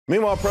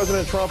Meanwhile,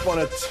 President Trump on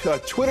a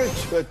Twitter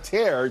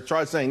tear,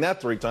 tried saying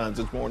that 3 times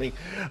this morning,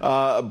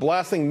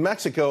 blasting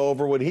Mexico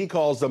over what he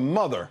calls the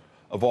mother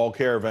of all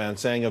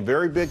caravans, saying a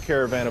very big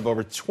caravan of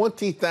over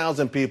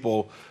 20,000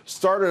 people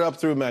started up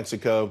through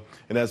Mexico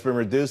and has been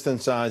reduced in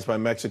size by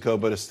Mexico,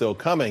 but is still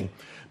coming.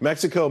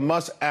 Mexico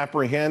must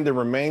apprehend the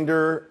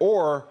remainder,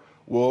 or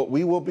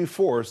we will be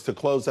forced to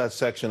close that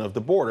section of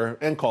the border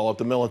and call up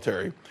the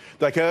military.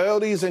 The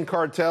coyotes and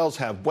cartels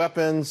have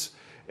weapons,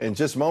 and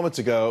just moments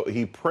ago,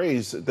 he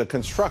praised the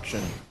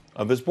construction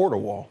of his border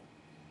wall.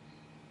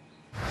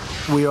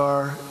 We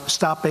are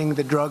stopping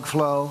the drug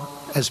flow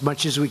as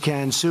much as we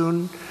can.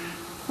 Soon,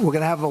 we're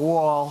going to have a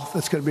wall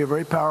that's going to be a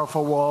very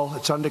powerful wall.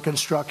 It's under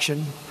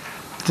construction.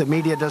 The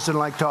media doesn't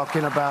like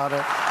talking about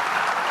it.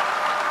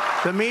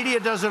 The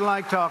media doesn't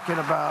like talking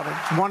about it.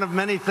 It's one of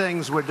many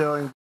things we're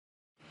doing.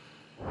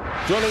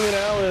 Joining me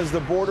now is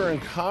the Border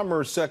and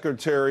Commerce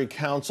Secretary,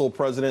 Council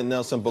President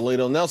Nelson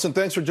Balido. Nelson,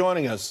 thanks for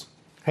joining us.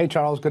 Hey,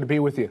 Charles, good to be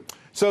with you.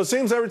 So it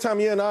seems every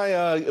time you and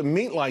I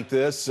meet like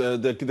this,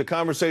 the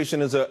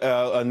conversation is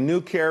a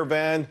new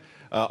caravan.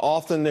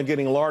 Often they're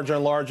getting larger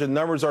and larger.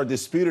 Numbers are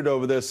disputed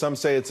over this. Some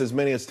say it's as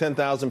many as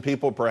 10,000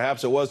 people.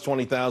 Perhaps it was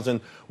 20,000.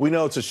 We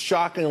know it's a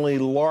shockingly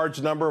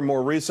large number.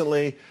 More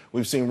recently,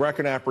 we've seen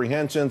record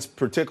apprehensions,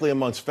 particularly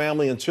amongst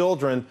family and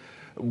children.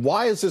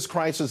 Why is this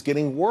crisis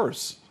getting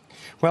worse?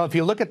 Well, if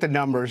you look at the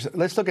numbers,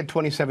 let's look at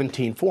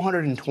 2017,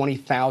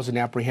 420,000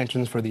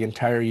 apprehensions for the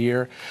entire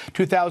year.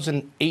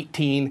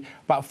 2018,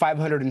 about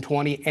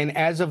 520. And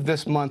as of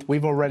this month,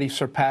 we've already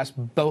surpassed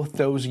both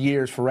those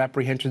years for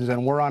apprehensions,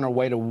 and we're on our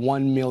way to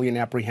 1 million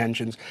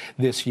apprehensions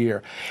this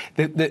year.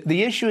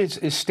 The issue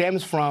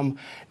stems from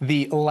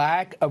the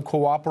lack of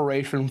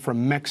cooperation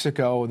from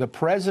Mexico. The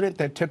president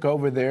that took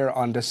over there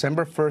on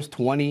December 1st,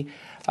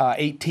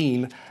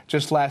 2018,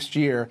 just last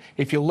year,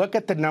 if you look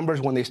at the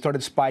numbers when they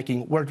started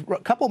spiking, we're a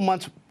couple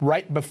months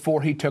right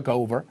before he took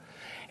over.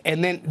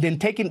 And then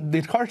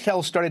the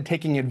cartels started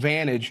taking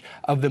advantage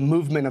of the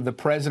movement of the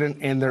president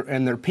and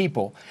their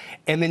people.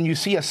 And then you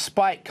see a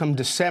spike come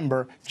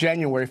December,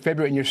 January,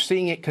 February, and you're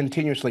seeing it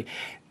continuously.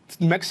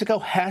 Mexico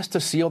has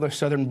to seal their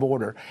southern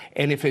border.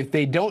 And if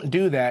they don't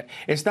do that,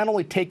 it's not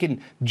only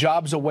taking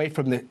jobs away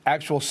from the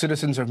actual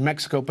citizens of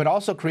Mexico, but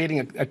also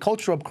creating a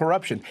culture of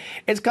corruption.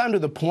 It's gotten to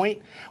the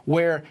point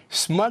where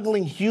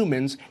smuggling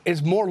humans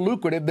is more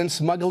lucrative than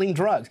smuggling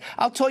drugs.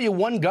 I'll tell you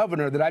one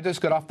governor that I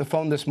just got off the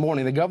phone this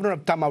morning, the governor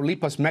of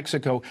Tamaulipas,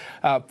 Mexico,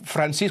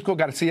 Francisco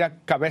Garcia,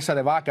 Cabeza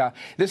de Vaca.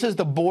 This is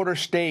the border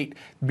state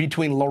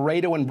between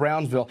Laredo and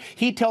Brownsville.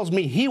 He tells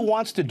me he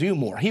wants to do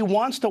more. He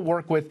wants to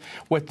work with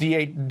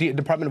the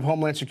Department of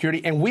Homeland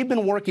Security, and we've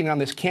been working on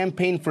this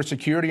campaign for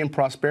security and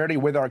prosperity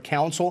with our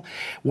council,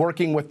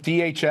 working with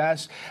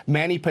DHS,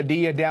 Manny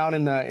Padilla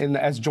down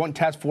as Joint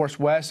Task Force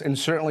West, and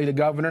certainly the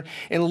governor,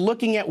 and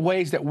looking at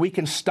ways that we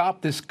can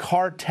stop this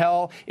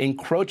cartel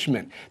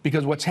encroachment.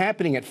 Because what's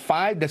happening at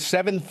 $5,000 to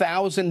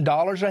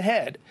 $7,000 a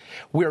head,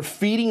 we're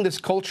feeding this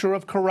culture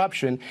of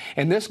corruption,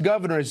 and this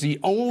governor is the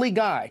only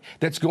guy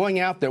that's going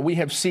out there. We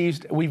have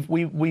seized.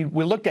 We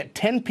looked at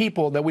 10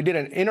 people that we did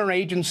an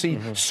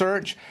interagency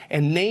search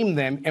and named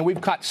them, and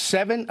we've caught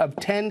 7 of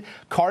 10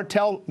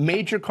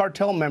 major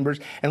cartel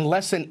members in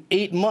less than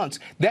 8 months.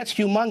 That's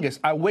humongous.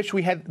 I wish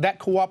we had that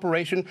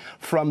cooperation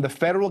from the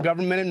federal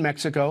government in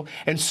Mexico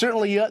and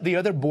certainly the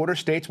other border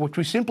states, which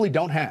we simply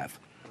don't have.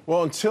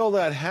 Well, until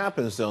that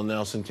happens, though,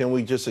 Nelson, can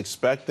we just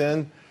expect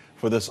then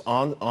for this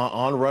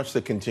onrush to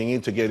continue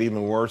to get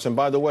even worse? And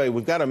by the way,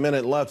 we've got a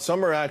minute left.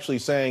 Some are actually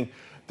saying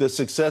the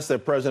success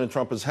that President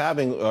Trump is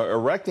having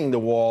erecting the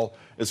wall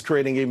is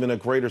creating even a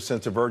greater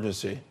sense of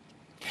urgency.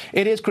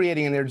 It is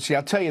creating an urgency.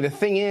 I'll tell you, the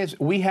thing is,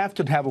 we have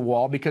to have a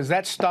wall because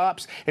that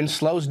stops and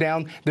slows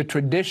down the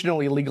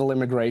traditional illegal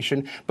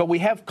immigration. But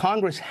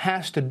Congress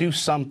has to do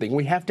something.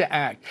 We have to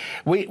act.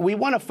 We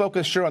want to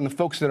focus, sure, on the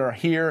folks that are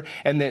here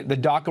and the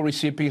DACA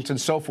recipients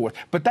and so forth.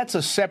 But that's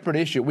a separate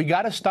issue. We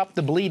got to stop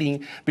the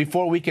bleeding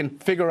before we can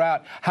figure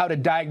out how to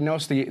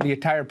diagnose the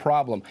entire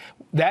problem.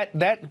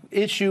 That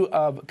issue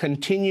of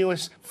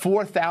continuous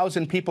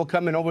 4,000 people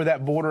coming over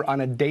that border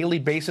on a daily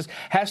basis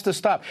has to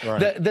stop.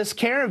 Right. This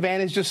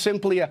caravan is just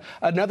simply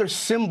another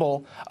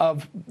symbol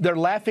of they're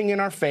laughing in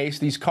our face.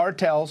 These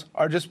cartels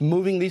are just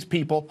moving these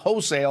people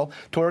wholesale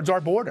towards our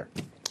border.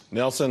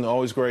 Nelson,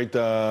 always great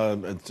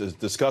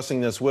discussing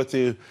this with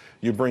you.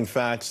 You bring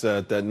facts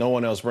that no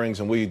one else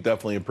brings, and we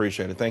definitely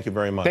appreciate it. Thank you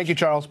very much. Thank you,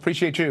 Charles.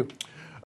 Appreciate you.